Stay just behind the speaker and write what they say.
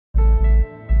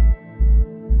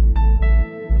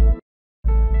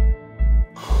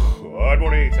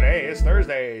morning. Today is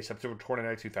Thursday, September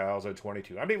 29,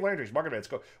 2022. I'm Dave Landry's market bets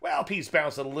go. Well, Peace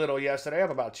bounced a little yesterday, up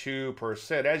about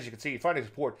 2%. As you can see, finding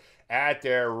support at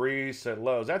their recent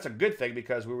lows. That's a good thing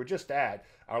because we were just at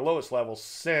our lowest level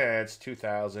since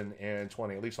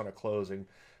 2020, at least on a closing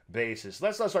basis.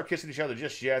 Let's not start kissing each other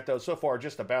just yet, though. So far,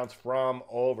 just a bounce from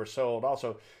oversold.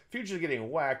 Also, futures getting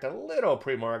whacked a little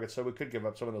pre-market, so we could give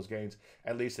up some of those gains,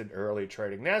 at least in early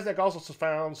trading. NASDAQ also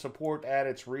found support at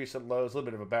its recent lows. A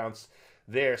little bit of a bounce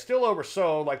there. Still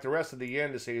oversold, like the rest of the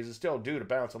indices. It's still due to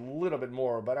bounce a little bit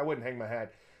more, but I wouldn't hang my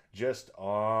hat just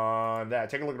on that.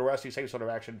 Take a look at the rest of the same sort of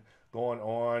action going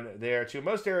on there too.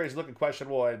 Most areas looking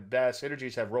questionable at best.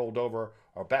 Energies have rolled over,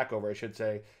 or back over, I should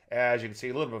say. As you can see,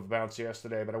 a little bit of a bounce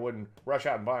yesterday, but I wouldn't rush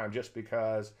out and buy them just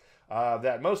because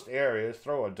that most areas,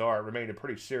 throw a dart, remained in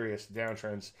pretty serious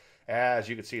downtrends. As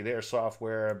you can see there,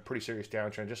 software, pretty serious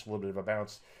downtrend, just a little bit of a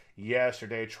bounce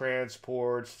yesterday.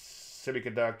 Transports,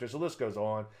 semiconductors, the list goes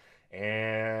on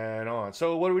and on.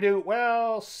 So what do?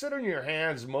 Well, sit on your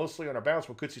hands mostly on a bounce.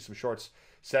 We could see some shorts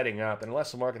setting up, and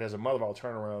unless the market has a mother of all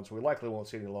turnarounds, we likely won't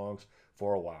see any longs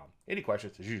for a while. Any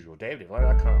questions, as usual, Dave,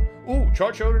 DaveLandry.com. Ooh,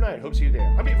 chart show tonight. Hope to see you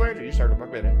there. I'm Dave Landry. You started my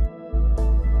minute.